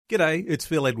G'day, it's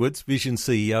Phil Edwards, Vision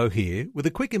CEO here, with a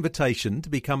quick invitation to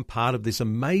become part of this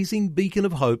amazing beacon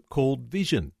of hope called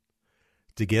Vision.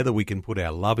 Together we can put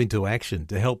our love into action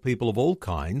to help people of all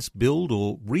kinds build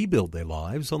or rebuild their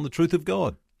lives on the truth of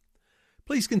God.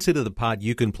 Please consider the part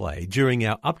you can play during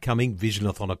our upcoming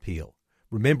Visionathon appeal,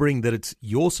 remembering that it's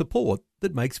your support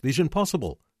that makes Vision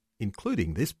possible,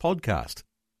 including this podcast.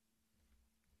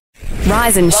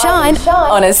 Rise and shine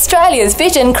on Australia's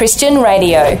Vision Christian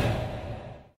Radio.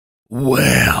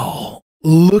 Well,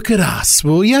 look at us,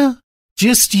 will ya?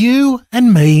 Just you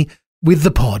and me with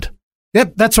the pod.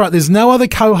 Yep, that's right. There's no other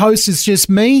co-host. It's just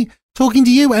me talking to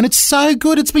you, and it's so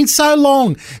good. It's been so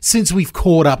long since we've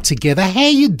caught up together. How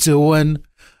you doing?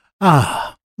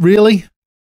 Really?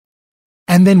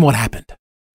 And then what happened?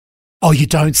 Oh, you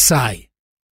don't say.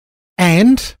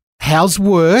 And how's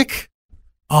work?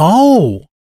 Oh,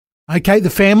 okay. The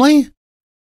family?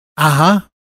 Oh,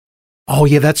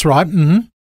 yeah, that's right.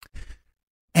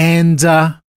 And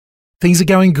things are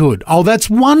going good. Oh, that's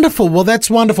wonderful. Well, that's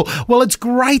wonderful. Well, it's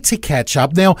great to catch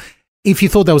up. Now, if you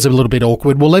thought that was a little bit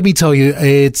awkward, well, let me tell you,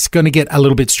 it's going to get a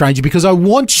little bit stranger because I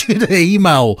want you to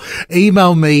email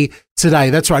me today.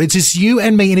 That's right. It's just you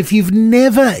and me. And if you've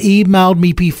never emailed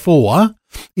me before,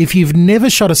 if you've never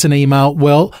shot us an email,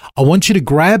 well, I want you to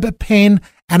grab a pen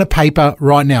and a paper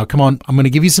right now. Come on, I'm going to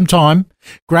give you some time.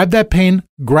 Grab that pen,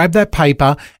 grab that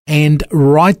paper, and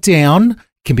write down.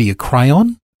 It can be a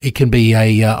crayon. It can be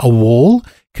a wall,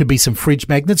 could be some fridge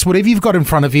magnets, whatever you've got in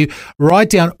front of you.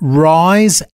 Write down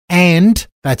rise and,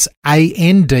 that's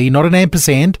A-N-D, not an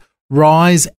ampersand,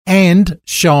 rise and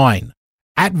shine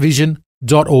at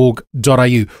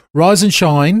vision.org.au. Rise and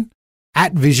shine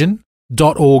at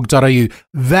vision.org.au.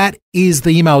 That is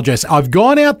the email address. I've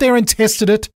gone out there and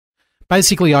tested it.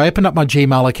 Basically, I opened up my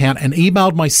Gmail account and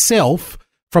emailed myself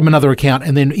from another account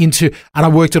and then and I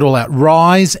worked it all out.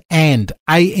 Rise and,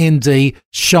 A-N-D,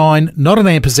 shine, not an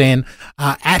ampersand,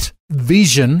 at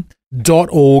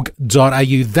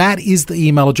vision.org.au. That is the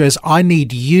email address. I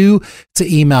need you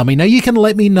to email me. Now, you can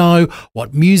let me know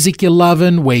what music you're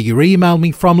loving, where you emailed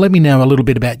me from. Let me know a little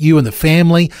bit about you and the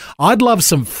family. I'd love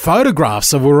some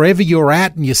photographs of wherever you're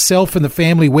at and yourself and the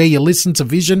family, where you listen to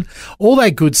Vision, all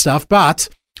that good stuff. But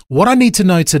what I need to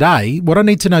know today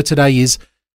is,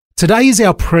 today is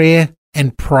our Prayer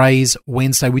and Praise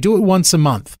Wednesday. We do it once a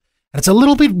month. And it's a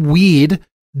little bit weird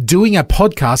doing a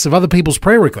podcast of other people's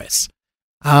prayer requests.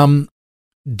 Do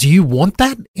you want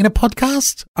that in a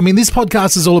podcast? I mean, this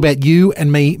podcast is all about you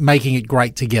and me making it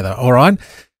great together, all right?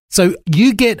 So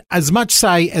you get as much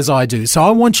say as I do. So I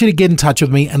want you to get in touch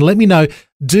with me and let me know,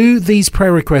 do these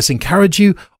prayer requests encourage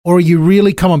you, or are you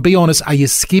really, come on, be honest, are you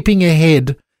skipping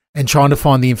ahead and trying to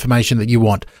find the information that you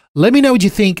want? Let me know what you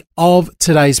think of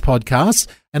today's podcast,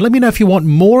 and let me know if you want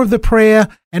more of the prayer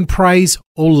and praise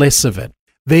or less of it.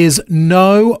 There's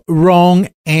no wrong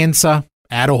answer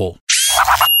at all.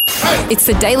 It's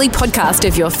the daily podcast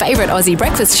of your favourite Aussie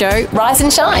breakfast show, Rise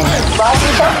and Shine. Rise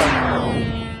and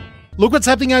Shine. Look what's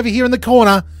happening over here in the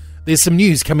corner. There's some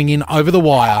news coming in over the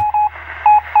wire.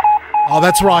 Oh,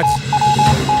 that's right.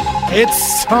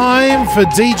 It's time for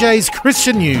DJ's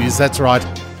Christian News. That's right.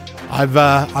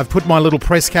 I've put my little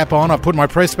press cap on. I've put my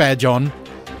press badge on.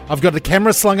 I've got the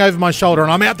camera slung over my shoulder, and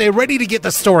I'm out there ready to get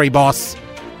the story, boss.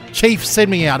 Chief,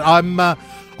 send me out.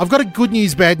 I've got a good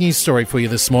news, bad news story for you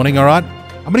this morning, all right?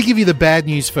 I'm going to give you the bad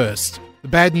news first. The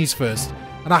bad news first.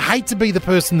 And I hate to be the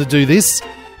person to do this,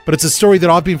 but it's a story that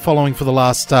I've been following for the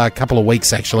last couple of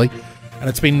weeks, actually. And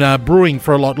it's been brewing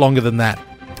for a lot longer than that.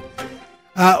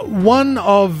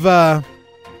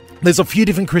 There's a few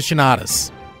different Christian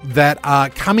artists that are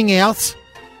coming out,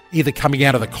 either coming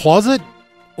out of the closet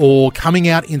or coming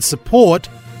out in support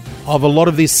of a lot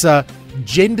of this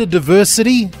gender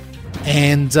diversity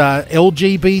and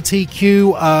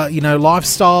LGBTQ,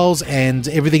 lifestyles and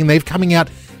everything. They've coming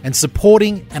out and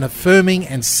supporting and affirming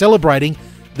and celebrating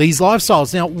these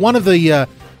lifestyles. Now, one of the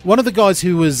guys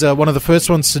who was one of the first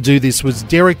ones to do this was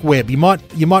Derek Webb. You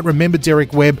might remember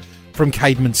Derek Webb from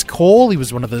Caedmon's Call. He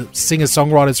was one of the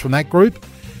singer-songwriters from that group.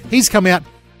 He's come out.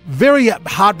 Very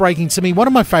heartbreaking to me. One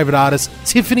of my favourite artists,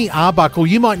 Tiffany Arbuckle.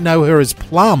 You might know her as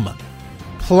Plum.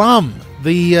 Plum,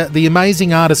 the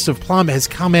amazing artist of Plum, has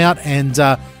come out and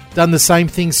done the same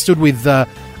thing. Stood with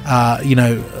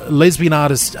lesbian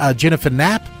artist Jennifer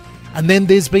Knapp, and then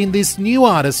there's been this new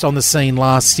artist on the scene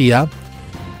last year.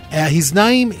 His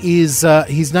name is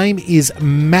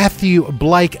Matthew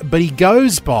Blake, but he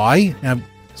goes by, now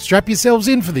strap yourselves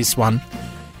in for this one.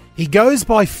 He goes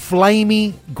by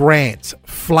Flamey Grant.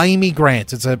 Flamey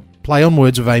Grant. It's a play on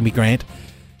words with Amy Grant.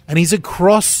 And he's a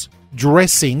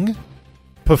cross-dressing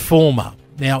performer.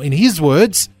 Now, in his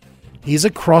words, he's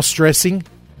a cross-dressing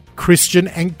Christian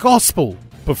and gospel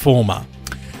performer.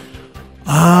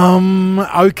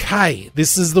 Okay,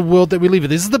 this is the world that we live in.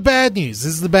 This is the bad news.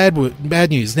 This is the bad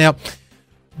news. Now,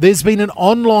 there's been an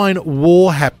online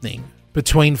war happening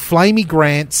between Flamey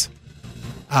Grant,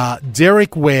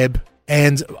 Derek Webb,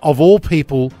 and of all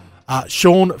people,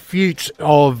 Sean Fuchs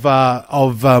of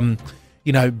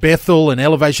Bethel and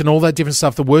Elevation, all that different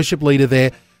stuff, the worship leader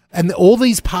there. And all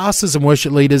these pastors and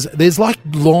worship leaders, there's like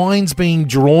lines being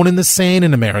drawn in the sand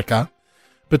in America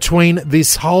between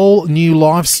this whole new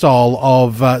lifestyle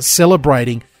of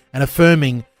celebrating and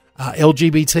affirming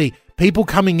LGBT. People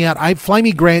coming out,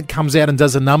 Flamey Grant comes out and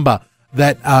does a number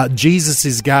that Jesus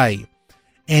is gay.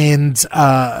 And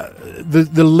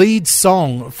the lead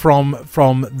song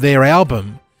from their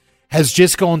album has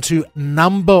just gone to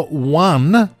number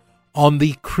 1 on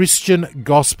the Christian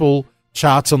gospel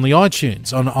charts on the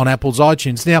iTunes, on Apple's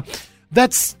iTunes. Now,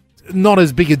 that's not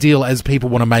as big a deal as people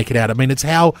want to make it out. I mean, it's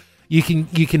how you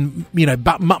can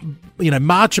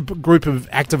march a group of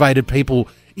activated people,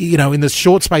 in this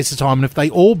short space of time, and if they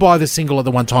all buy the single at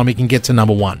the one time, you can get to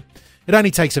number 1. It only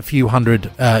takes a few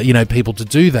hundred, people to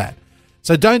do that.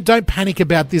 So don't panic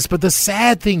about this. But the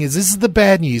sad thing is, this is the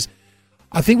bad news.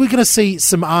 I think we're going to see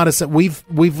some artists that we've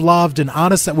loved and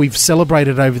artists that we've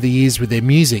celebrated over the years with their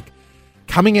music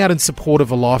coming out in support of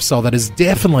a lifestyle that is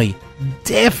definitely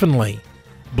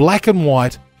black and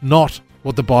white, not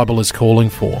what the Bible is calling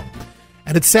for.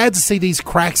 And it's sad to see these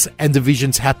cracks and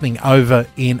divisions happening over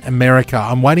in America.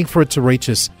 I'm waiting for it to reach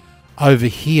us over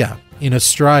here in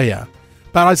Australia.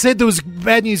 But I said there was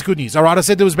bad news, good news. All right, I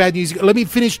said there was bad news. Let me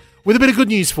finish with a bit of good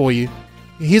news for you.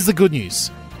 Here's the good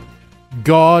news.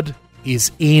 God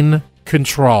is in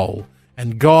control,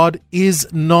 and God is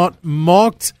not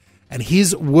mocked, and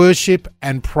his worship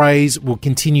and praise will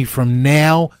continue from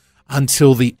now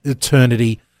until the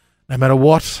eternity, no matter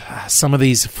what some of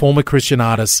these former Christian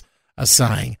artists are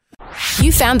saying.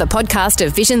 You found the podcast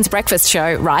of Vision's breakfast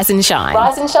show, Rise and Shine.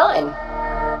 Rise and Shine.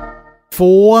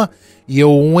 For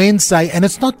your Wednesday, and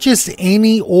it's not just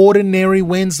any ordinary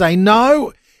Wednesday.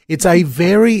 No, it's a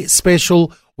very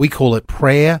special, we call it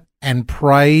Prayer and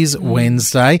Praise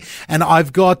Wednesday. And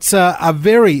I've got a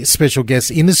very special guest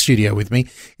in the studio with me.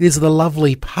 It is the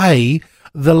lovely Pay,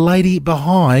 the lady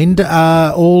behind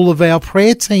all of our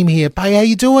prayer team here. Pay, how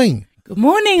you doing? Good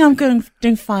morning. I'm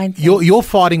doing fine. You're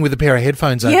fighting with a pair of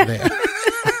headphones over there.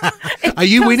 Are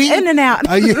you winning? In and out.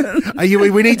 Are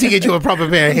you? We need to get you a proper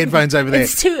pair of headphones over there.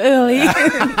 It's too early.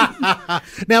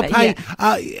 Now, Pay,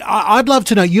 I'd love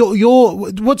to know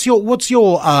what's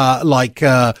your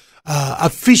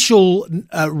official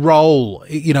role?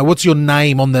 What's your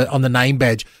name on the name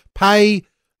badge? Pay,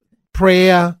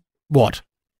 prayer, what?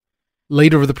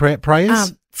 Leader of the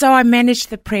prayers? So I manage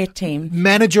the prayer team.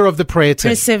 Manager of the prayer team.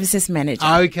 Prayer services manager.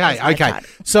 Okay.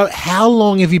 So how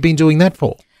long have you been doing that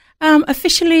for?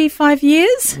 Officially 5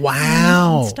 years.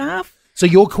 Wow. Staff. So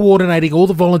you're coordinating all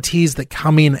the volunteers that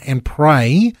come in and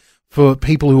pray for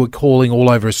people who are calling all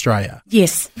over Australia.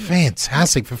 Yes.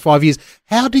 Fantastic. For 5 years.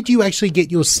 How did you actually get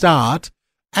your start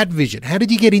at Vision? How did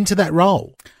you get into that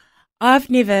role? I'd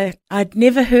never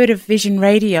heard of Vision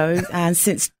Radio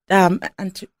since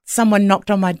someone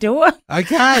knocked on my door.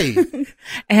 Okay.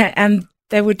 and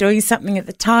they were doing something at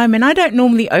the time, and I don't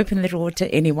normally open the door to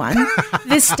anyone.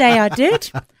 This day I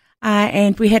did,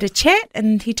 and we had a chat,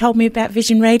 and he told me about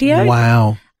Vision Radio.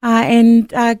 Wow. And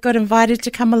got invited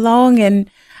to come along, and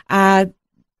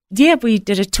we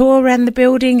did a tour around the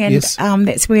building, and yes.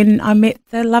 That's when I met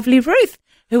the lovely Ruth,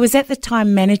 who was at the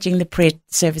time managing the prayer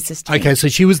services team. Okay, so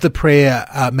she was the prayer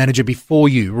manager before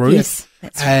you, Ruth. Yes,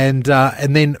 that's right.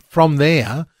 And then from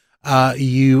there,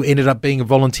 you ended up being a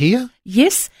volunteer?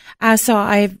 Yes. So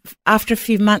after a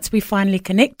few months, we finally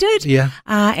connected. Yeah.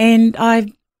 And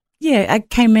I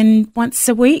came in once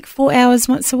a week, 4 hours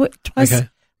once a week, twice. Okay.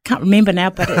 Can't remember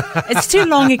now, but it's too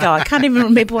long ago. I can't even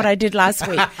remember what I did last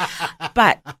week.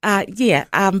 But,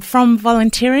 from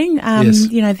volunteering, yes.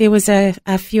 There was a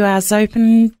few hours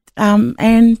open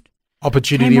and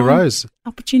Opportunity arose.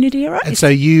 And so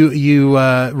you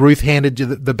Ruth handed you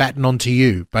the baton on to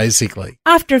you, basically.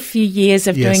 After a few years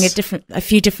of yes. doing a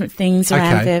few different things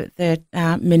around the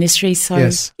ministry. So,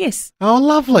 yes. Oh,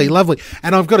 lovely.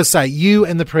 And I've got to say, you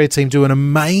and the prayer team do an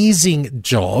amazing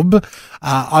job.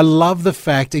 I love the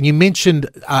fact, and you mentioned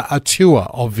a tour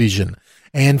of Vision.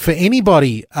 And for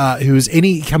anybody who is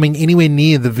coming anywhere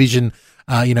near the Vision,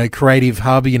 Creative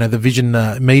Hub, the Vision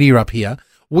media up here,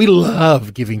 we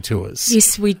love giving tours.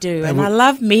 Yes, we do. And I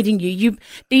love meeting you. You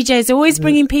DJ's always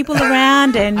bringing people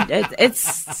around, and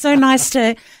it's so nice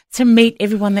to meet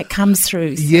everyone that comes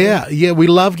through. So. Yeah, we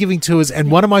love giving tours. And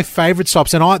one of my favourite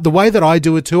stops, and the way that I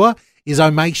do a tour is I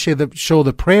make sure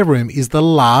the prayer room is the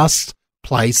last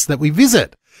place that we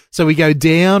visit. So we go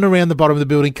down around the bottom of the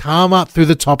building, come up through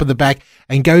the top and the back,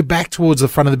 and go back towards the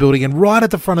front of the building. And right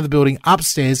at the front of the building,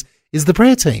 upstairs, is the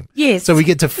prayer team. Yes. So we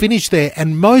get to finish there.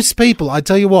 And most people, I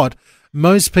tell you what,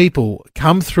 most people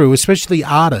come through, especially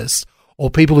artists or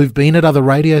people who've been at other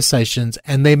radio stations,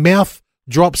 and their mouth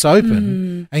drops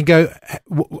open and go,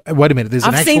 wait a minute,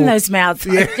 I've seen those mouths.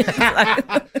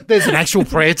 Yeah. There's an actual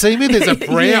prayer team here. There's a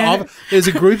prayer. Yeah. There's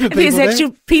a group of people There's there.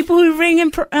 actual people who ring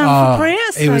in for prayer.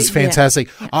 It was So, fantastic.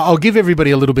 I'll give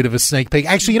everybody a little bit of a sneak peek.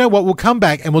 Actually, you know what? We'll come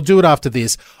back and we'll do it after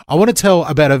this. I want to tell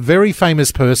about a very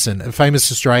famous person, a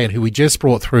famous Australian who we just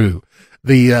brought through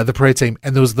the prayer team,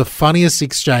 and there was the funniest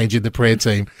exchange in the prayer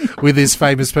team with this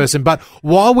famous person. But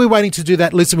while we're waiting to do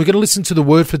that, listen, we're going to listen to the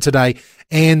word for today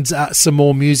and some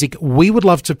more music. We would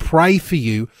love to pray for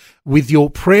you with your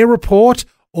prayer report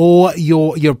or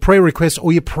your prayer request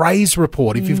or your praise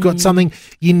report. If you've got something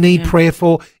you need prayer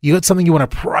for, you got something you want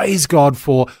to praise God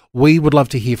for, we would love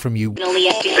to hear from you.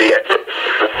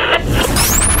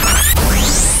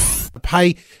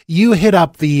 Hey, you head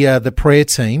up the prayer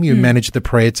team. You manage the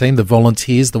prayer team, the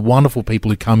volunteers, the wonderful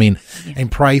people who come in and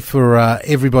pray for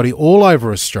everybody all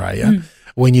over Australia.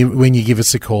 When you give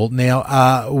us a call.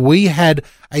 Now, we had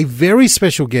a very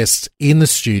special guest in the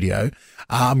studio.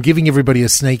 I'm giving everybody a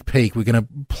sneak peek. We're going to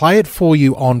play it for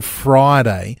you on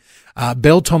Friday.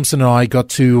 Belle Thompson and I got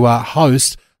to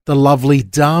host the lovely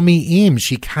Dami Im.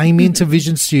 She came into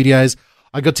Vision Studios.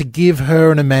 I got to give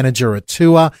her and a manager a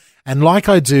tour. And like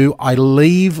I do, I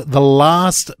leave the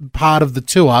last part of the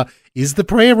tour is the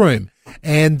prayer room.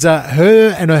 And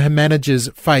her and her manager's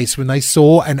face when they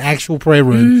saw an actual prayer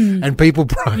room and people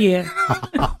praying,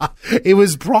 it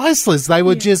was priceless. They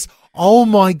were just, oh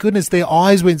my goodness, their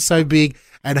eyes went so big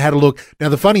and had a look. Now,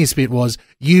 the funniest bit was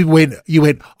you went,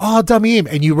 oh, dummy him,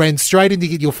 and you ran straight in to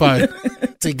get your phone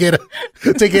to get a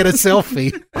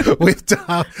selfie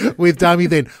with Dummy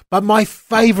then. But my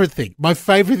favorite thing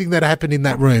that happened in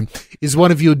that room is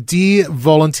one of your dear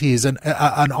volunteers,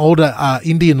 an older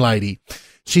Indian lady.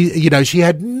 She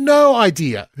had no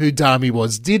idea who Dami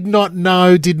was, did not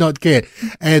know, did not care.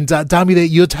 And Dami, there,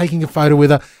 you're taking a photo with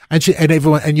her,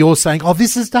 and you're saying, "Oh,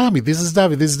 this is Dami, this is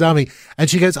Dami, this is Dami." And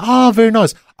she goes, "Oh, very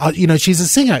nice." She's a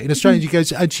singer in Australia. She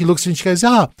goes, and she looks and she goes,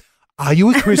 "Ah, are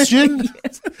you a Christian?"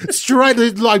 Straight,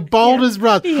 like bold as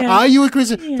brass. Yeah. Are you a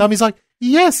Christian? Yeah. Dami's like,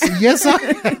 Yes, I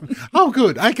am. Oh,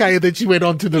 good. Okay, and then she went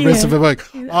on to the rest of her work.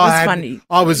 It was funny.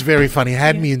 I was very funny.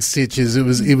 Had me in stitches. It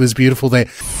was beautiful there.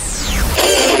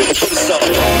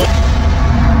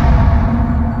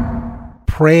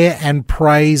 Prayer and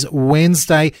Praise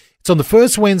Wednesday. It's on the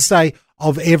first Wednesday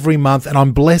of every month, and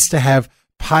I'm blessed to have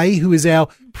Pay, who is our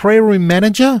prayer room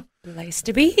manager. Nice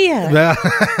to be here.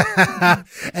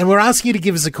 And we're asking you to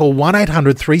give us a call,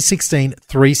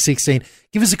 1-800-316-316.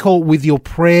 Give us a call with your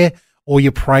prayer or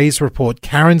your praise report.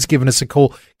 Karen's given us a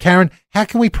call. Karen, how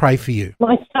can we pray for you?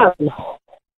 My son.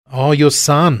 Oh, your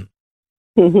son.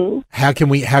 Mm-hmm. How can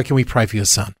we pray for your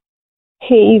son?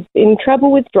 He's in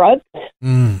trouble with drugs,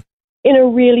 Mm. in a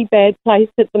really bad place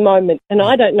at the moment, and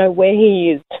I don't know where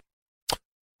he is.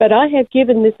 But I have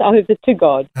given this over to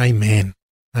God. Amen.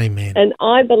 Amen. And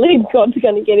I believe God's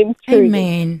going to get him through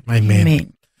Amen. Amen.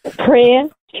 Amen. this. Prayer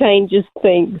changes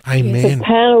things. Amen. The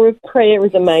power of prayer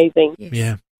is amazing.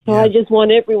 Yeah. So I just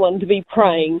want everyone to be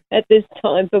praying at this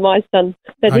time for my son,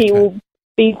 that he Okay. will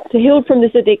be healed from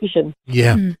this addiction.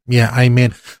 Yeah. Yeah.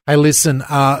 Amen. Hey, listen,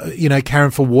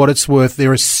 Karen, for what it's worth,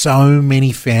 there are so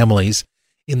many families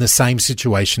in the same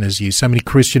situation as you, so many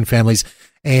Christian families.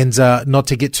 And not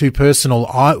to get too personal,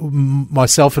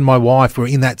 myself and my wife were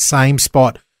in that same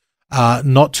spot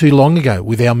not too long ago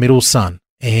with our middle son.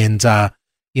 And,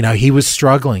 he was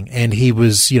struggling and he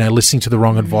was, listening to the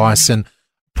wrong advice. And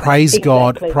praise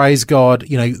God,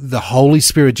 the Holy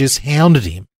Spirit just hounded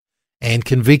him and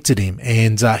convicted him.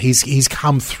 And he's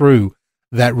come through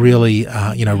that really,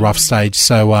 rough stage.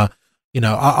 So,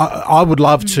 I would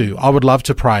love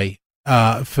to pray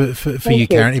for you,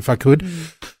 Karen, if I could.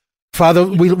 Father,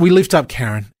 we lift up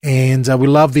Karen, and we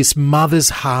love this mother's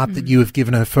heart that you have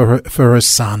given her for her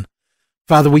son.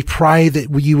 Father, we pray that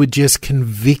you would just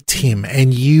convict him,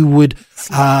 and you would,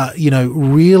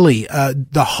 really,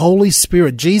 the Holy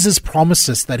Spirit. Jesus promised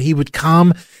us that he would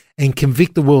come and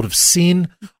convict the world of sin,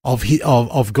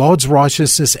 of God's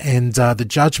righteousness, and the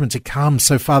judgment to come.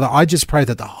 So, Father, I just pray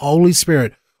that the Holy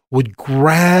Spirit would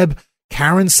grab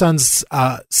Karen's son's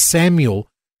Samuel,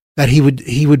 that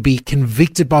he would be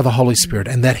convicted by the Holy Spirit,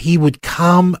 and that he would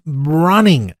come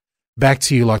running back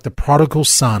to you like the prodigal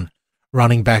son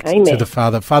running back to the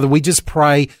Father. Father, we just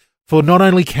pray for not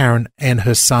only Karen and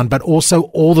her son, but also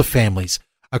all the families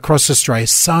across Australia.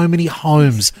 So many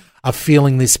homes are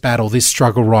feeling this battle, this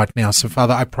struggle right now. So,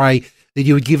 Father, I pray that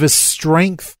you would give us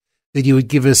strength, that you would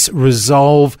give us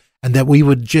resolve, and that we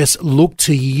would just look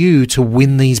to you to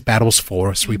win these battles for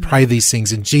us. We pray these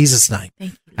things in Jesus' name.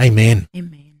 Thank you. Amen.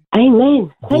 Amen.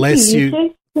 Amen. Thank Bless you.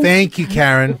 too. Thank you,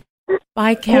 Karen.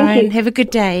 Bye, Karen. you. Have a good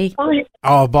day. Bye.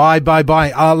 Oh, bye.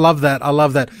 I love that. I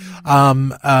love that.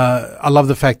 I love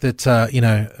the fact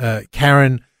that,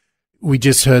 Karen, we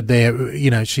just heard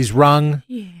there, she's rung.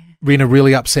 Yeah. We're in a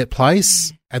really upset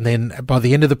place. And then by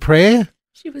the end of the prayer,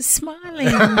 She was smiling.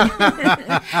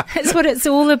 That's what it's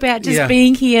all about, just Yeah.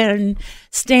 being here and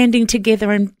standing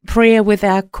together in prayer with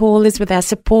our callers, with our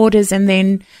supporters, and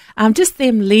then just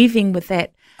them leaving with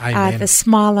that Amen. the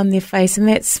smile on their face, and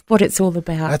that's what it's all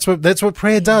about. That's what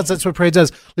prayer does. That's what prayer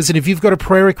does. Listen, if you've got a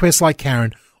prayer request like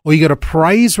Karen, or you got a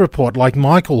praise report like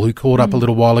Michael who called up a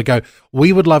little while ago,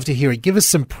 we would love to hear it. Give us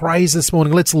some praise this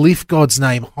morning. Let's lift God's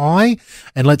name high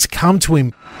and let's come to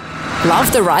him.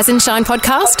 Love the Rise and Shine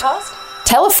podcast?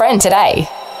 Tell a friend today.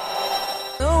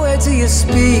 Nowhere do you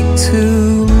speak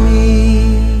to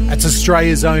me? That's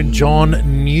Australia's own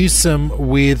John Newsom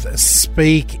with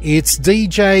Speak. It's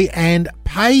DJ and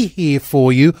Pay here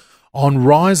for you on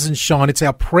Rise and Shine. It's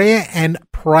our prayer and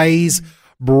praise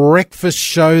breakfast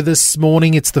show this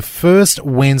morning. It's the first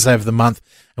Wednesday of the month,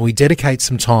 and we dedicate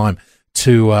some time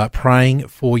to praying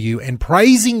for you and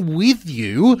praising with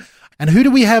you. And who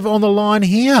do we have on the line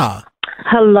here?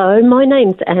 Hello, my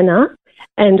name's Anna,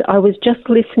 and I was just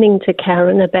listening to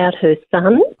Karen about her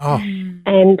son. Oh,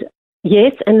 And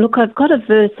yes, and look, I've got a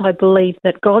verse I believe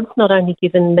that God's not only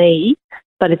given me,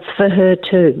 but it's for her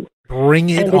too. bring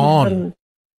it And it's on.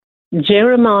 from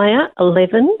Jeremiah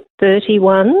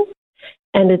 11:31,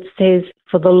 and it says,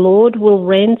 "For the Lord will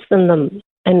ransom them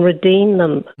and redeem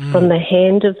them from the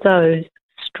hand of those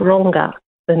stronger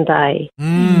than they."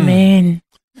 Amen.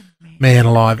 Man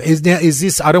alive. Is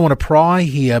this, I don't want to pry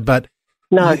here, but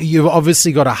No, you've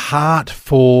obviously got a heart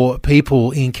for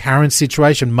people in Karen's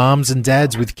situation, mums and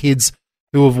dads with kids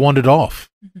who have wandered off.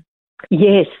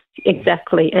 yes,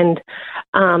 exactly. And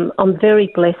I'm very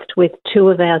blessed with two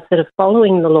of ours that are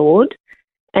following the Lord,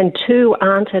 and two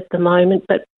aren't at the moment,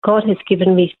 but God has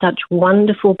given me such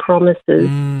wonderful promises.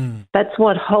 That's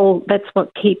what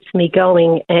keeps me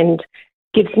going and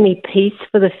gives me peace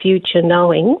for the future,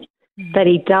 knowing that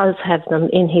He does have them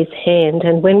in His hand.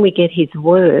 And when we get His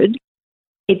word,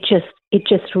 it just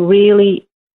really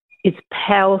is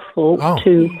powerful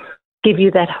to give you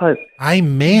that hope.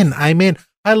 Amen. Amen.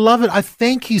 I love it. I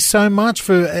thank you so much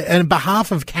for, on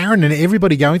behalf of Karen and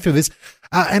everybody going through this,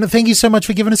 and thank you so much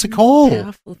for giving us a call.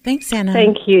 Powerful. Thanks, Anna.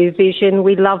 Thank you, Vision.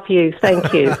 We love you.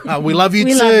 Thank you. We love you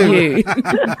We too. love you.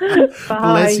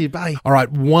 Bye. Bless you. Bye. All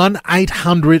right.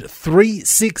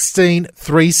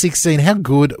 1-800-316-316. How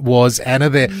good was Anna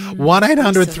there?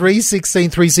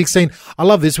 1-800-316-316. I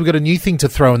love this. We've got a new thing to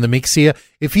throw in the mix here.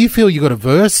 If you feel you got a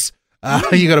verse,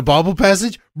 you got a Bible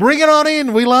passage, bring it on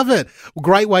in. We love it. A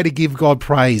great way to give God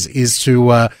praise is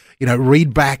to,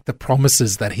 read back the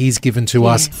promises that He's given to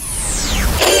us.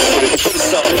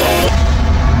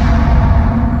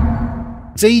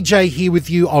 DJ here with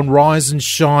you on Rise and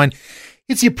Shine.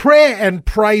 It's your Prayer and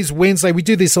Praise Wednesday. We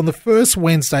do this on the first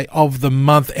Wednesday of the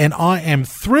month, and I am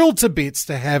thrilled to bits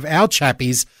to have our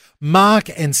chappies, Mark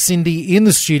and Cindy, in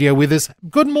the studio with us.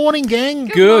 Good morning, gang.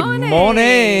 Good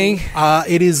morning.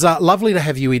 It is lovely to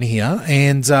have you in here,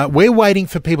 and we're waiting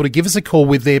for people to give us a call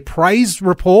with their praise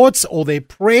reports or their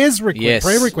prayer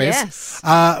requests.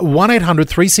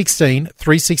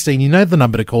 1-800-316-316. You know the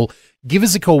number to call. Give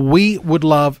us a call. We would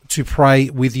love to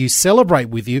pray with you, celebrate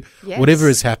with you, whatever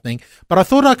is happening. But I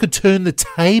thought I could turn the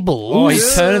tables. Oh,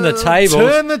 he's turning the tables.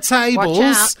 Turn the tables.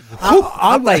 Watch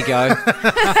Up they go.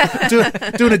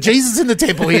 Doing a Jesus in the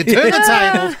temple here. Turn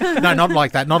the tables. No, not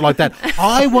like that. Not like that.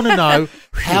 I want to know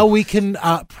how we can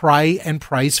pray and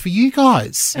praise for you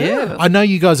guys. Yeah. I know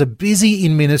you guys are busy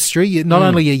in ministry. Not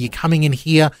only are you coming in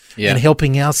here and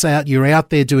helping us out, you're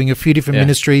out there doing a few different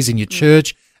ministries in your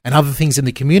church and other things in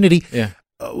the community. Yeah.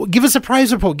 Give us a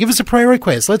praise report. Give us a prayer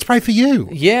request. Let's pray for you.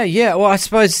 Yeah. Well, I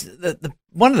suppose the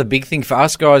one of the big things for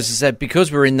us guys is that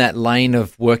because we're in that lane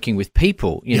of working with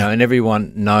people, you know, and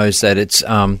everyone knows that it's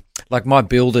like my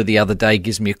builder the other day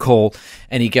gives me a call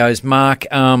and he goes, Mark,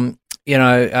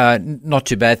 not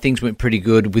too bad. Things went pretty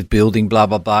good with building, blah,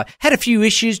 blah, blah. Had a few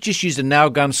issues, just used a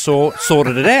nail gun,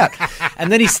 sorted it out.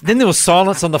 And then there was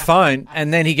silence on the phone.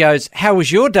 And then he goes, how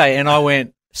was your day? And I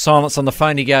went, silence on the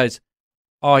phone. He goes,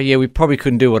 oh, yeah, we probably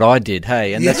couldn't do what I did,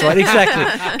 hey? And that's right,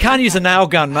 exactly. Can't use a nail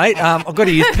gun, mate. I've got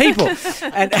to use people.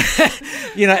 And,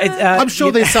 I'm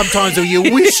sure there's some times where you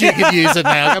wish you could use it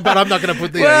now, but I'm not going to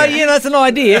put the... Well, it's an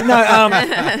idea. No,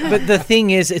 but the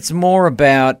thing is, it's more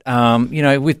about,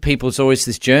 with people, it's always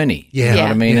this journey. Yeah. You know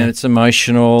what I mean? Yeah. And it's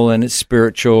emotional and it's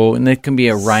spiritual and there can be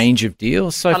a range of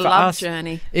deals. So I for love us,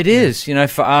 journey. it is.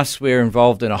 For us, we're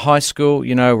involved in a high school.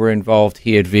 We're involved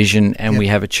here at Vision and we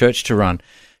have a church to run.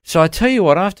 So I tell you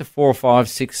what, after 4 or 5,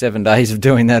 6, 7 days of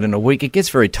doing that in a week, it gets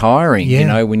very tiring,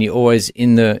 when you're always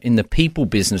in the people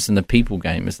business and the people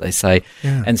game, as they say.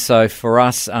 Yeah. And so for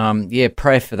us,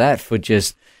 pray for that, for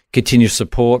just continued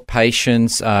support,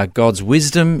 patience, God's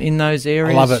wisdom in those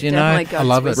areas. I love it. Definitely God's I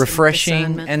love it. wisdom, Refreshing,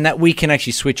 discernment. and that we can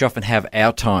actually switch off and have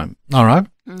our time. All right.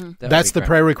 That That's would be the great.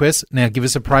 prayer request. Now give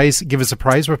us a praise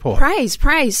report.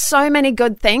 Praise. So many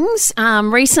good things.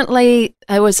 Recently,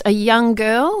 there was a young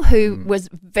girl who was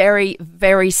very,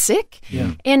 very sick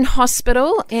in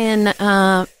hospital in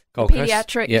Gold Coast.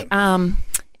 pediatric Yep.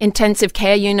 intensive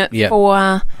care unit Yep. for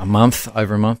over a month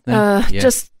now.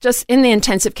 just in the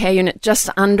intensive care unit just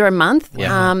under a month.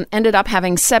 Yeah. Ended up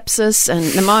having sepsis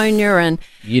and pneumonia and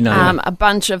a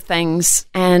bunch of things.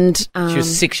 And She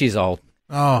was 6 years old.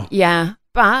 Oh, yeah,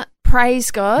 but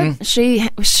praise God, she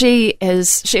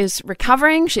is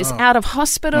recovering. She's out of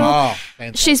hospital. oh,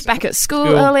 fantastic. She's back at school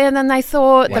earlier than they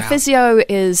thought. Wow. The physio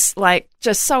is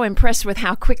just so impressed with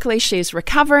how quickly she's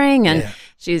recovering and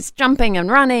she's jumping and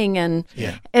running and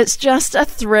it's just a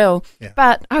thrill. Yeah.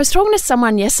 But I was talking to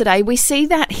someone yesterday. We see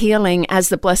that healing as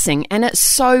the blessing, and it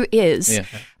so is. Yeah.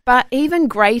 But even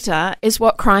greater is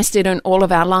what Christ did in all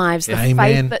of our lives. The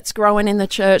Amen. faith that's growing in the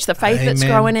church, the faith that's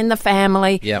Amen. growing in the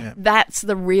family. Yep. That's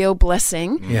the real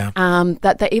blessing. Yeah.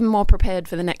 That they're even more prepared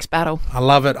for the next battle. I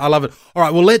love it. All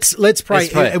right. Well, let's pray. Let's pray.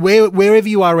 Wherever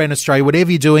you are around Australia, whatever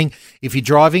you're doing, if you're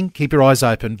driving, keep your eyes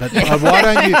open. But why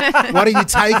don't you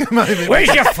take a moment?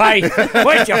 Where's your faith?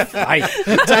 Where's your faith?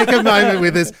 Take a moment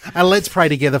with us and let's pray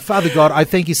together. Father God, I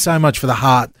thank you so much for the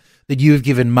heart that you have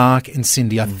given Mark and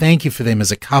Cindy. I thank you for them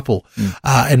as a couple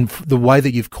and the way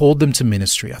that you've called them to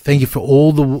ministry. I thank you for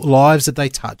all the lives that they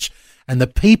touch and the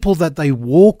people that they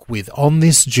walk with on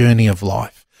this journey of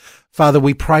life. Father,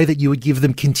 we pray that you would give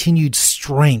them continued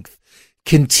strength,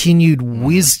 continued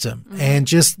wisdom, and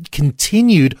just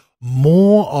continued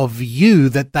more of you,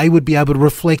 that they would be able to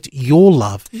reflect your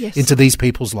love into these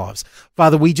people's lives.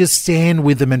 Father, we just stand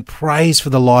with them and praise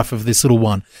for the life of this little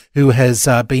one who has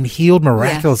been healed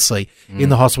miraculously in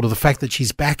the hospital. The fact that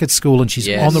she's back at school and she's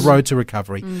on the road to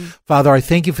recovery. Father, I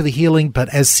thank you for the healing,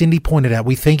 but as Cindy pointed out,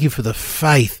 we thank you for the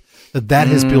faith that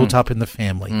has built up in the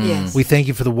family. Yes. We thank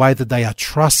you for the way that they are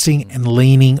trusting and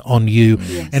leaning on you.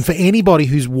 And for anybody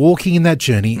who's walking in that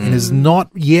journey and has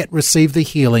not yet received the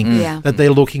healing that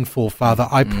they're looking for, Father,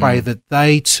 I pray that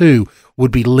they too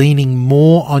would be leaning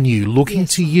more on you, looking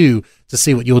to you to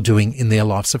see what you're doing in their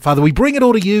life. So, Father, we bring it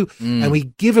all to you and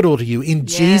we give it all to you in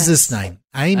Jesus' name.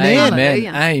 Amen.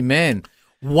 Amen. Amen.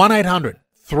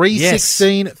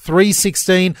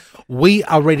 1-800-316-316. We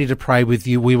are ready to pray with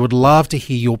you. We would love to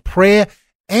hear your prayer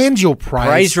and your praise.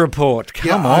 Praise report.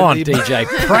 Come on, DJ.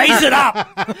 Praise it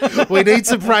up. We need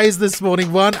some praise this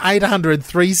morning.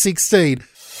 1-800-316.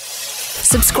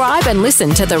 Subscribe and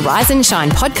listen to the Rise and Shine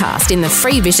podcast in the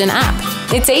free Vision app.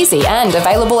 It's easy and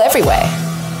available everywhere.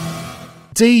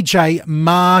 DJ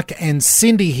Mark and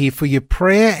Cindy here for your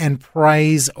Prayer and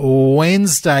Praise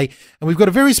Wednesday. And we've got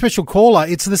a very special caller.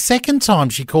 It's the second time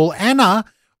she called. Anna,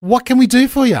 what can we do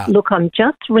for you? Look, I'm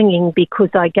just ringing because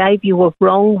I gave you a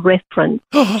wrong reference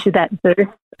to that verse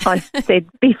I said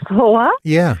before.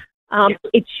 Yeah.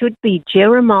 It should be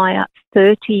Jeremiah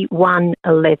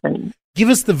 31:11. Give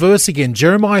us the verse again.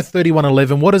 Jeremiah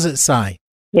 31:11. What does it say?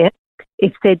 Yeah.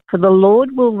 It said, "For the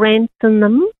Lord will ransom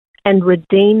them and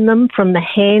redeem them from the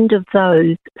hand of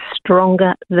those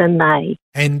stronger than they."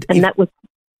 And that was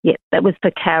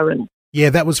for Karen. Yeah,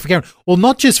 that was for Karen. Well,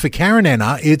 not just for Karen,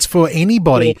 Anna. It's for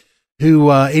anybody who,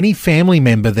 any family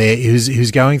member there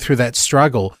who's going through that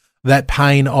struggle, that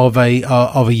pain of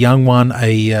a young one,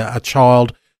 a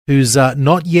child who's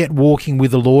not yet walking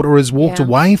with the Lord or has walked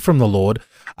away from the Lord.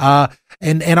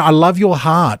 And I love your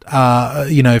heart,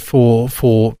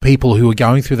 for people who are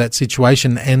going through that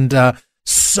situation, and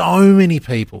so many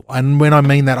people. And when I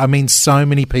mean that, I mean so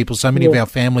many people, so many of our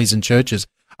families and churches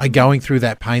are going through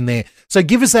that pain there. So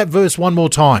give us that verse one more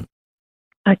time.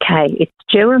 Okay, it's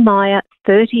Jeremiah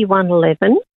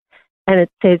 31:11, and it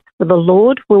says, "For the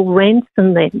Lord will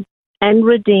ransom them and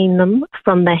redeem them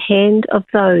from the hand of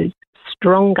those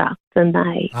stronger than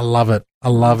they." I love it. I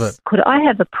love it. Could I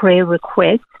have a prayer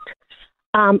request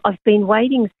I've been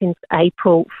waiting since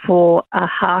April for a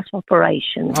heart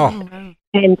operation. Oh.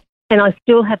 And I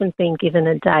still haven't been given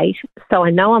a date, so I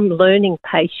know I'm learning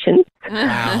patience.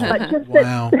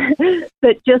 Wow.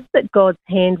 But just that God's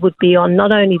hand would be on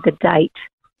not only the date,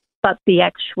 but the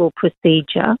actual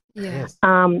procedure, Yes.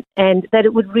 and that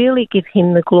it would really give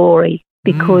him the glory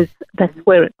because that's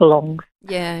where it belongs.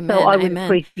 Yeah, amen. So I would amen.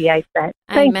 appreciate that.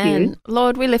 Thank Amen. you.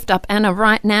 Lord, we lift up Anna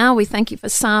right now. We thank you for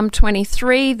Psalm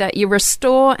 23, that you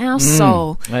restore our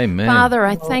soul. Amen. Father,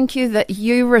 I thank you that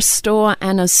you restore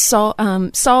Anna's soul,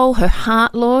 her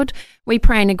heart, Lord. We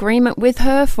pray in agreement with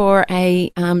her for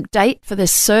a date for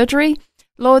this surgery.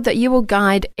 Lord, that you will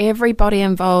guide everybody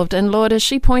involved. And Lord, as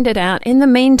she pointed out, in the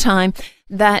meantime,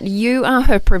 that you are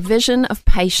her provision of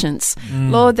patience.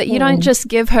 Lord, that you don't just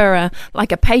give her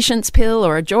a patience pill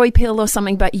or a joy pill or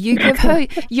something, but you give her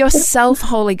yourself,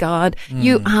 Holy God.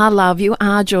 You are love, you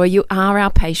are joy, you are our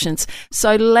patience.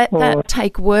 So let that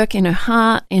take work in her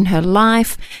heart, in her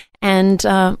life. And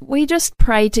we just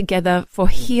pray together for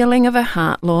healing of her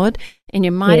heart, Lord. In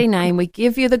your mighty name, we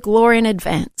give you the glory in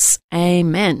advance.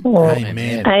 Amen.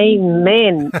 Amen.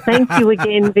 Amen. Thank you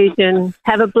again, Vision.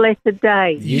 Have a blessed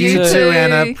day. You too,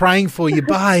 Anna. Praying for you.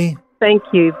 Bye. Thank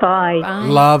you. Bye. Bye.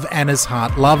 Love Anna's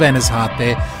heart. Love Anna's heart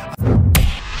there.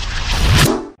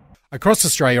 Across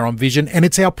Australia on Vision, and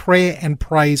it's our Prayer and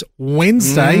Praise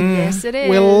Wednesday. Yes, it is.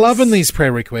 We're loving these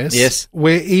prayer requests. Yes.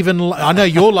 We're even, I know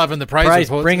you're loving the praise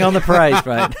reports. Bring on the praise,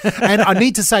 mate. And I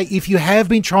need to say, if you have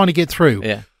been trying to get through,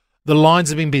 Yeah. the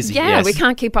lines have been busy. Yeah, Yes. we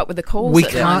can't keep up with the calls. We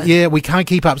at the can't. moment. Yeah, we can't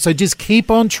keep up. So just keep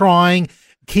on trying.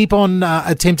 Keep on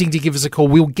attempting to give us a call.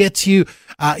 We'll get to you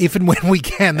if and when we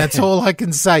can. That's all I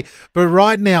can say. But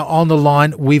right now on the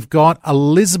line, we've got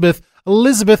Elizabeth.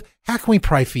 Elizabeth, how can we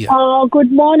pray for you?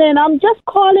 Good morning. I'm just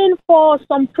calling for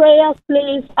some prayers,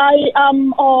 please. I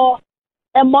am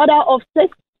a mother of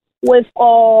 6 with,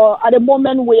 at the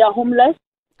moment, we are homeless.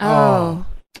 Oh.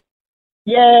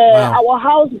 Yeah, Wow. our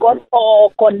house got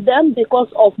condemned because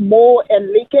of mold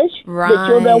and leakage. Right. The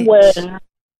children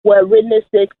were really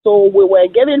sick, so we were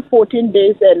given 14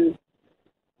 days and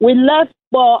we left.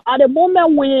 But at the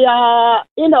moment, we are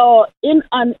in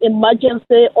an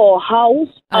emergency house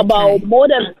about more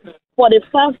than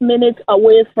 45 minutes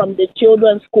away from the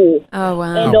children's school. Oh,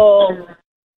 wow.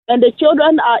 And the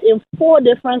children are in 4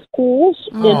 different schools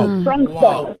in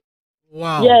Frankfurt.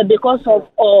 Wow. Yeah, because of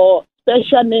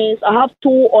special needs. I have 2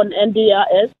 on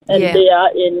NDRS, and they are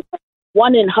in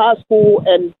 1 in high school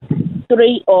and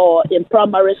 3 in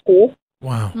primary school.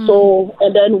 Wow. So,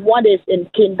 and then 1 is in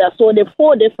kinder. So the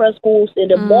 4 different schools in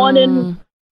the morning.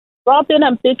 Dropping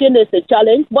and picking is a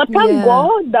challenge, but thank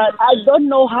God that I don't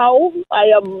know how. I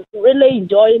am really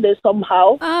enjoying it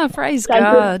somehow. Oh, praise Thanking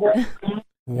God.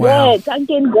 Wow. Yeah,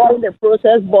 thanking God in the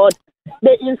process, but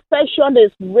the inspection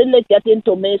is really getting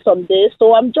to me some days.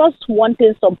 So I'm just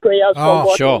wanting some prayers for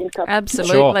God sure. to intervene.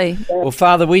 Absolutely. Sure. Well,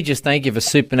 Father, we just thank you for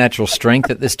supernatural strength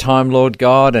at this time, Lord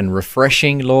God, and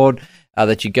refreshing, Lord,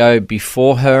 that you go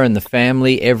before her and the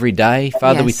family every day.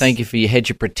 Father, we Yes. thank you for your hedge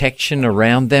of protection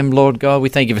around them, Lord God. We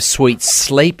thank you for sweet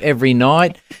sleep every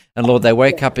night. And Lord, they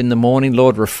wake up in the morning,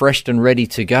 Lord, refreshed and ready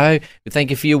to go. We thank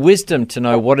you for your wisdom to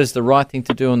know what is the right thing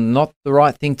to do and not the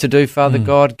right thing to do, Father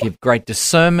God. Give great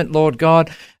discernment, Lord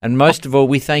God. And most of all,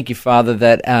 we thank you, Father,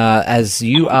 that as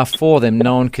you are for them,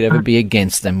 no one could ever be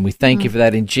against them. We thank you for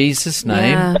that in Jesus'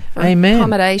 name. Yeah, for Amen.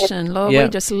 Accommodation, Lord, Yeah. we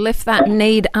just lift that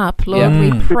need up, Lord. Yeah.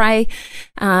 We pray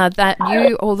that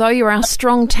you, although you're our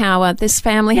strong tower, this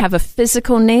family have a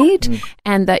physical need,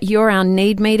 and that you're our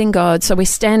need meeting God. So we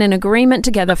stand in agreement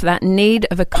together for that need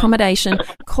of accommodation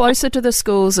closer to the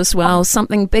schools as well,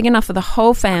 something big enough for the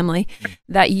whole family,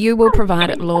 that you will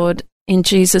provide it, Lord. In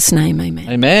Jesus' name, amen.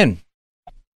 Amen.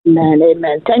 Amen,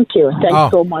 amen. Thank you.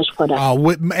 Thanks so much for that.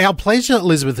 Our pleasure,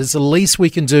 Elizabeth. It's the least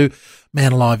we can do.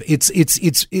 Man alive, it's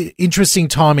interesting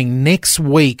timing. Next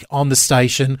week on the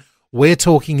station, we're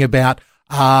talking about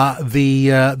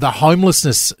the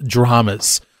homelessness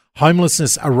dramas,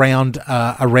 homelessness around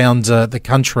the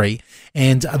country,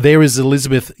 and there is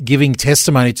Elizabeth giving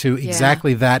testimony to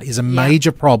exactly that is a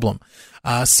major problem.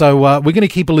 So we're going to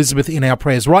keep Elizabeth in our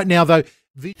prayers. Right now, though.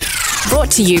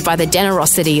 Brought to you by the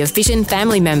generosity of Vision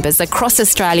family members across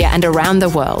Australia and around the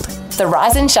world. The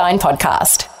Rise and Shine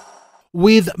podcast.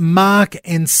 with Mark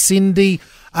and Cindy.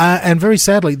 And very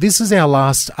sadly, this is our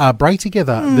last break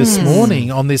together this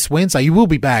morning on this Wednesday. You will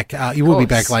be back. You will be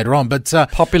back later on. But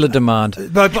popular demand.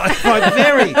 By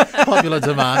very popular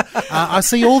demand. I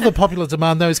see all the popular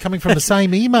demand, though, is coming from the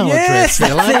same email address.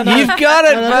 You've got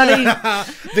it,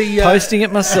 buddy. Posting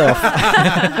it myself.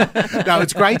 No,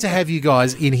 it's great to have you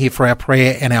guys in here for our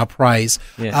prayer and our praise.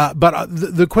 Yeah. But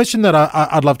the question that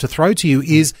I'd love to throw to you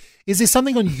is there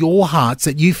something on your hearts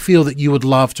that you feel that you would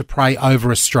love to pray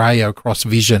over Australia across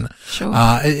Vision? Sure.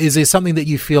 Is there something that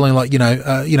you're feeling like,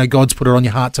 God's put it on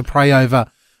your heart to pray over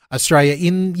Australia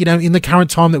in the current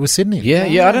time that we're sitting in?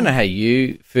 Yeah. I don't know how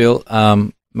you feel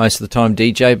most of the time,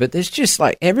 DJ, but there's just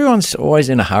like everyone's always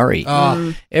in a hurry.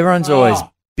 Everyone's always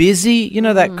busy,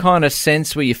 that kind of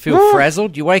sense where you feel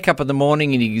frazzled. You wake up in the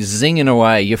morning and you're zinging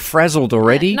away. You're frazzled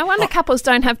already. No wonder couples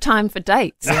don't have time for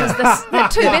dates because they're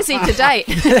too busy to date.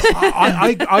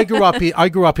 I grew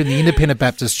up in the Independent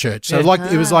Baptist Church, so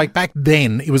it was like back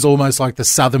then. It was almost like the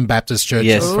Southern Baptist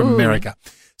churches from America.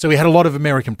 So we had a lot of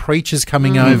American preachers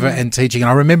coming over and teaching.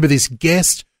 And I remember this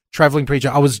guest traveling preacher.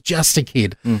 I was just a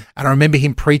kid, and I remember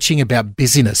him preaching about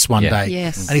busyness one day.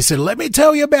 Yes. And he said, "Let me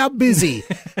tell you about busy.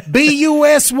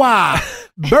 B-U-S-Y,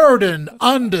 burden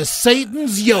under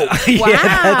Satan's yoke." Wow.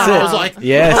 That's it. I was like,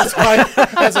 yes.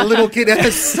 As a little kid, it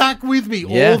has stuck with me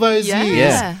all those years.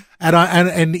 Yeah.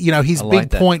 And his big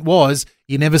point was,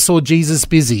 you never saw Jesus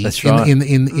busy. That's right. in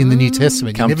the New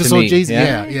Testament. Come you never to saw me. Jesus.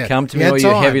 Yeah. Yeah. Come to He me, had all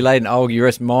you're time. heavy laden. Oh, you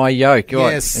rest my yoke.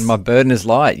 Yes. And my burden is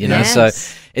light. Yes. So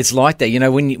it's like that.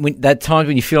 When that time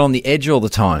when you feel on the edge all the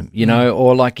time.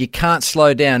 Or like you can't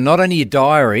slow down. Not only your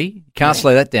diary, you can't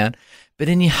slow that down, but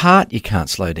in your heart you can't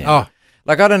slow down. Oh.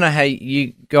 Like, I don't know how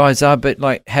you guys are, but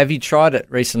like, have you tried it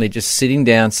recently? Just sitting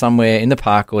down somewhere in the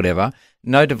park or whatever,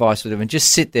 no device, whatever, and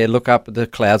just sit there, look up at the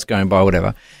clouds going by,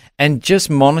 whatever, and just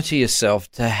monitor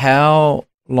yourself to how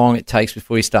long it takes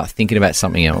before you start thinking about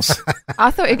something else.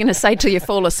 I thought you were going to say till you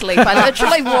fall asleep. I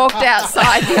literally walked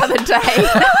outside the other day.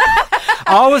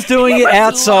 I was doing it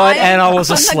outside and I was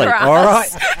on the asleep. grass. All right,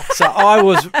 so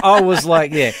I was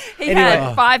like, yeah. He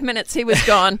had 5 minutes. He was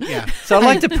gone. So I'd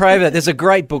like to pray about that. There's a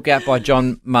great book out by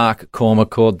John Mark Cormer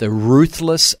called The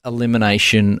Ruthless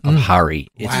Elimination of Hurry.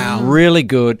 It's really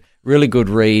good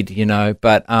read,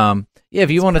 But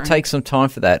if you want to take some time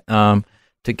for that,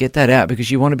 to get that out, because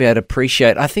you want to be able to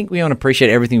appreciate. I think we want to appreciate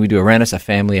everything we do around us, our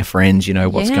family, our friends,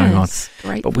 what's going on.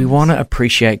 But we want to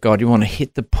appreciate God. You want to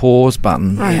hit the pause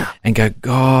button and go,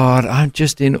 God, I'm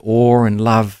just in awe and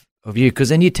love of you, because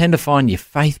then you tend to find your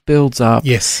faith builds up.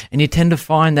 Yes. And you tend to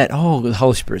find that, the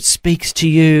Holy Spirit speaks to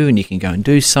you and you can go and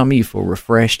do something, you feel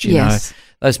refreshed, you know.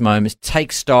 Those moments,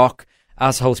 take stock.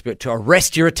 Ask the Holy Spirit to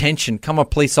arrest your attention. Come on,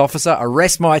 police officer,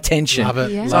 arrest my attention. Love it.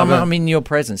 Yeah. So I'm in your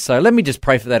presence. So let me just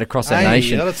pray for that across our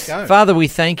nation. Yeah, let's go. Father, we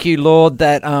thank you, Lord,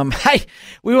 that,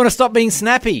 we want to stop being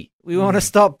snappy. We want to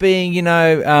stop being,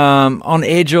 on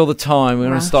edge all the time. We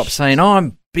want to stop saying,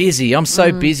 I'm busy. I'm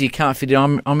so busy, can't fit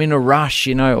in. I'm in a rush,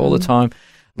 all the time.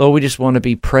 Lord, we just want to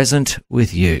be present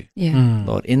with you. Yeah.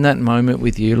 Lord, in that moment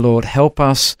with you, Lord, help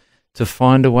us to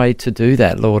find a way to do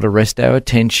that, Lord. Arrest our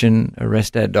attention,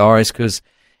 arrest our diaries, because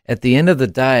at the end of the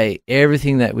day,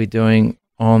 everything that we're doing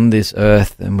on this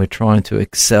earth and we're trying to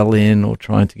excel in or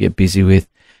trying to get busy with,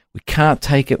 we can't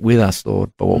take it with us,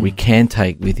 Lord, but what we can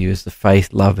take with you is the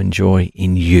faith, love, and joy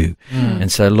in you. And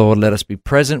so, Lord, let us be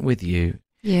present with you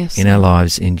in our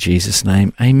lives. In Jesus'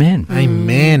 name, amen.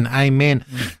 Amen. Amen.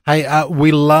 Hey,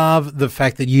 we love the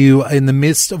fact that you, in the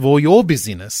midst of all your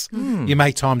busyness, you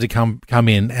make time to come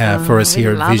in for us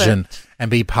here at Vision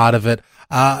and be part of it.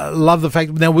 Love the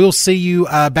fact. Now, we'll see you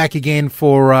back again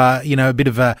for, a bit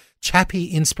of a chappy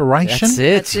inspiration.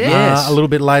 That's it. Yes. A little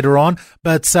bit later on.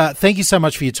 But thank you so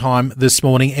much for your time this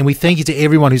morning. And we thank you to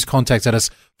everyone who's contacted us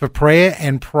for prayer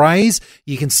and praise.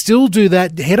 You can still do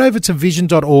that. Head over to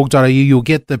vision.org.au. You'll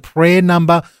get the prayer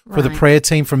number for the prayer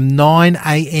team from 9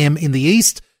 a.m. in the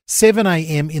east, 7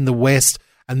 a.m. in the west,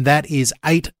 and that is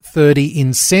 8:30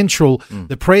 in central.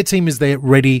 The prayer team is there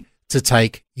ready to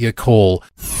take your call.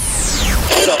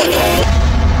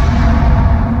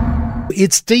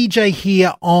 It's DJ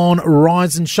here on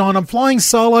Rise and Shine. I'm flying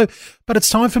solo, but it's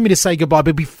time for me to say goodbye.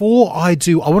 But before I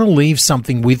do, I want to leave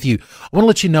something with you. I want to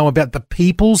let you know about the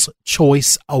People's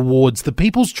Choice Awards. The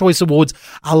People's Choice Awards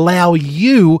allow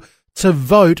you to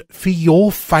vote for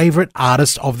your favourite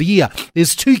artist of the year.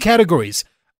 There's two categories,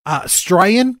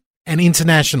 Australian and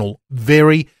international.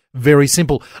 Very, very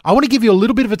simple. I want to give you a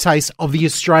little bit of a taste of the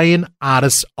Australian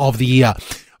Artist of the Year.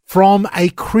 From a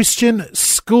Christian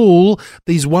school,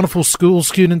 these wonderful school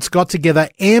students got together,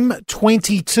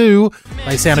 M22.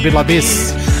 They sound a bit like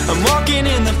this. I'm walking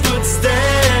in the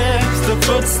footsteps, the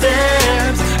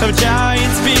footsteps of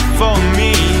giants before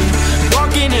me.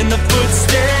 Walking in the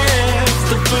footsteps.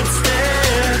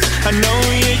 I know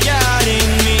you're guiding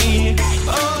me.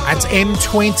 That's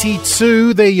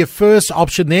M22. They're your first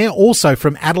option there. Also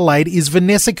from Adelaide is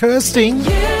Vanessa Kirsting.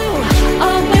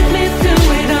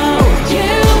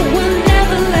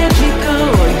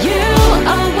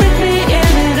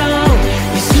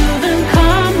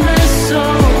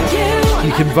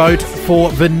 You can vote for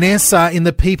Vanessa in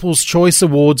the People's Choice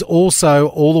Awards. Also,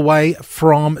 all the way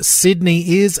from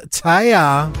Sydney is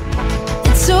Taya.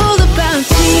 It's all about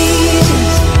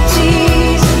Jesus,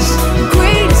 Jesus, the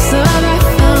greatest love I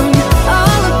found.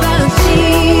 All about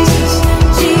Jesus,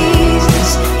 Jesus.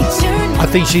 I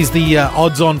think she's the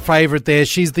odds-on favourite there.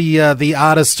 She's the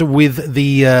artist with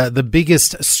the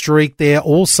biggest streak there.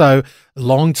 Also,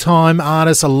 long-time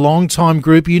artist, a long-time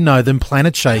group. You know them,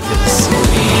 Planet Shakers.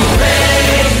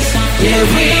 Yeah,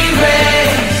 we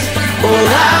raise all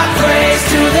our praise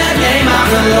to the name of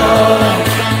the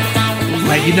Lord.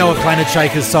 Mate, you know a Planet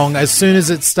Shakers song as soon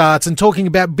as it starts. And talking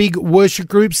about big worship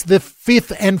groups, the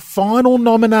fifth and final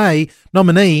nominee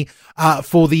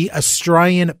for the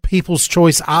Australian People's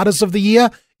Choice Artist of the Year,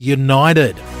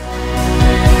 United.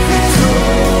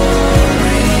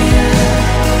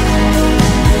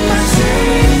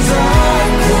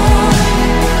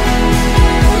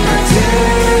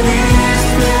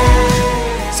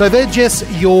 So they're just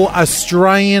your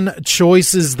Australian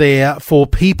choices there for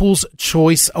People's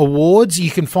Choice Awards. You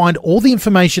can find all the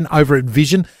information over at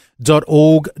vision.org.au.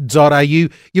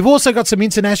 You've also got some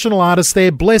international artists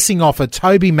there. Blessing Offer,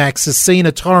 Toby Mac,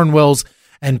 Cecina, Torrin Wells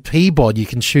and Peabod. You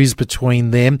can choose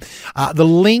between them. The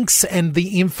links and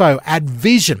the info at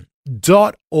vision.org.au.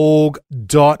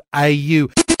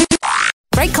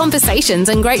 Great conversations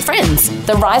and great friends.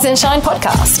 The Rise and Shine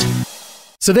podcast.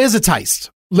 So there's a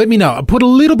taste. Let me know. I put a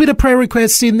little bit of prayer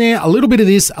requests in there, a little bit of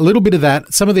this, a little bit of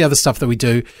that, some of the other stuff that we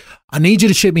do. I need you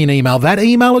to shoot me an email. That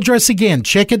email address again,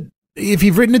 check it. If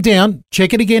you've written it down,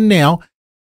 check it again now.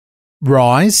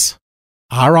 Rise,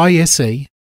 R-I-S-E,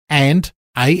 and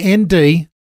A-N-D,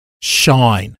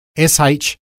 shine,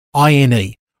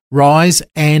 S-H-I-N-E. Rise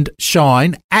and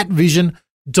shine at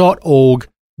vision.org.au.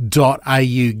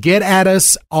 Get at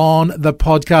us on the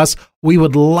podcast. We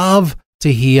would love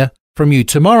to hear from you.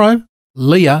 Tomorrow,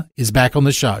 Leah is back on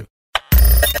the show.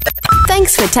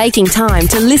 Thanks for taking time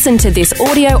to listen to this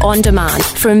audio on demand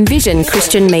from Vision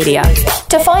Christian Media.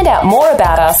 To find out more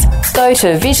about us, go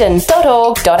to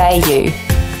vision.org.au.